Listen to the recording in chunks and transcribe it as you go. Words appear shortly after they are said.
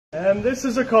This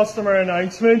is a customer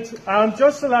announcement.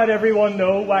 Just to let everyone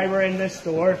know why we're in this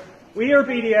store. We are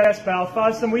BDS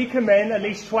Belfast and we come in at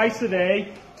least twice a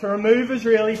day to remove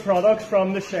Israeli products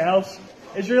from the shelves.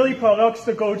 Israeli products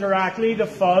that go directly to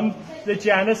fund the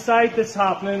genocide that's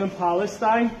happening in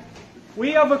Palestine.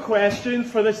 We have a question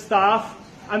for the staff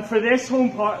and for this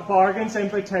Home Bargains in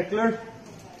particular.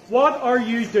 What are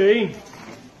you doing?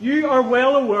 You are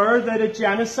well aware that a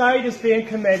genocide is being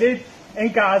committed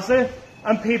in Gaza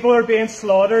and people are being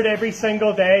slaughtered every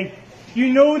single day.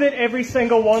 You know that every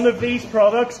single one of these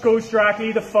products goes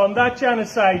directly to fund that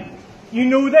genocide. You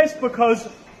know this because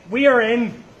we are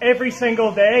in every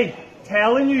single day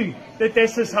telling you that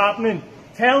this is happening,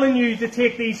 telling you to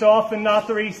take these off and not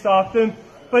to restock them.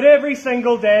 But every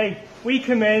single day we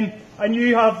come in and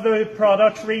you have the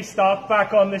products restocked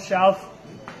back on the shelf.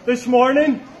 This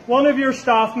morning, one of your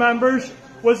staff members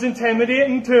was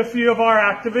intimidating to a few of our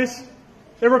activists.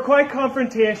 They were quite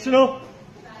confrontational.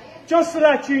 Just to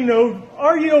let you know,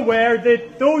 are you aware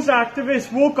that those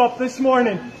activists woke up this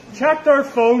morning, checked their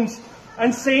phones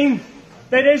and seen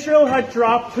that Israel had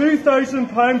dropped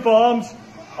 2,000-pound bombs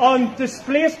on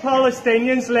displaced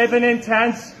Palestinians living in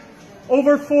tents?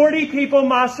 Over 40 people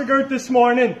massacred this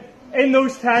morning in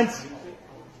those tents.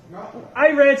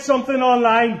 I read something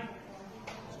online.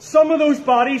 Some of those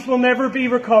bodies will never be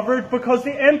recovered because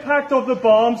the impact of the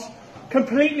bombs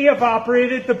completely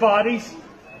evaporated the bodies.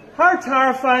 How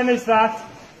terrifying is that?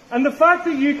 And the fact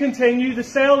that you continue to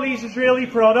sell these Israeli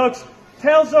products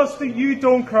tells us that you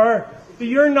don't care, that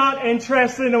you're not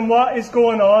interested in what is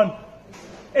going on.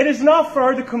 It is not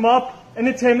fair to come up and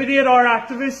intimidate our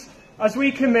activists as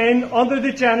we come in under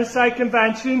the Genocide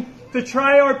Convention to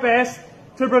try our best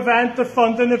to prevent the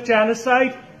funding of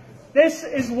genocide. This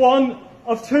is one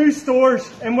of two stores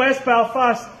in West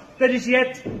Belfast that is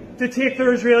yet to take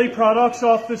their Israeli products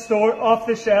off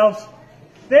the shelves.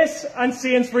 This and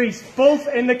Sainsbury's, both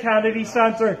in the Kennedy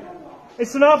Centre.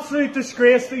 It's an absolute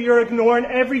disgrace that you're ignoring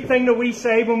everything that we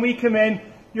say when we come in.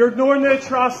 You're ignoring the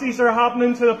atrocities that are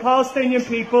happening to the Palestinian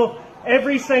people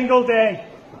every single day.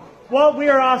 What we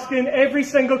are asking every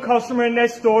single customer in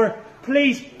this store,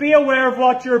 please be aware of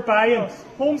what you're buying.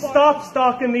 Stop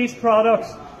stocking these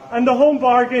products. And the Home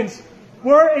Bargains,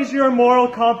 where is your moral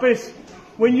compass?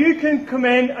 When you can come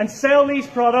in and sell these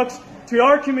products to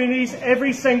our communities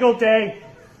every single day,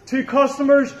 to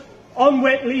customers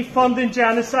unwittingly funding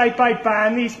genocide by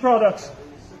buying these products.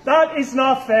 That is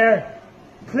not fair.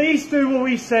 Please do what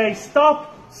we say.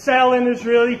 Stop selling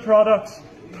Israeli products.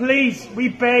 Please, we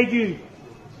beg you.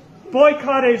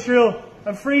 Boycott Israel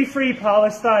and free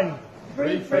Palestine.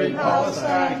 Free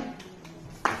Palestine.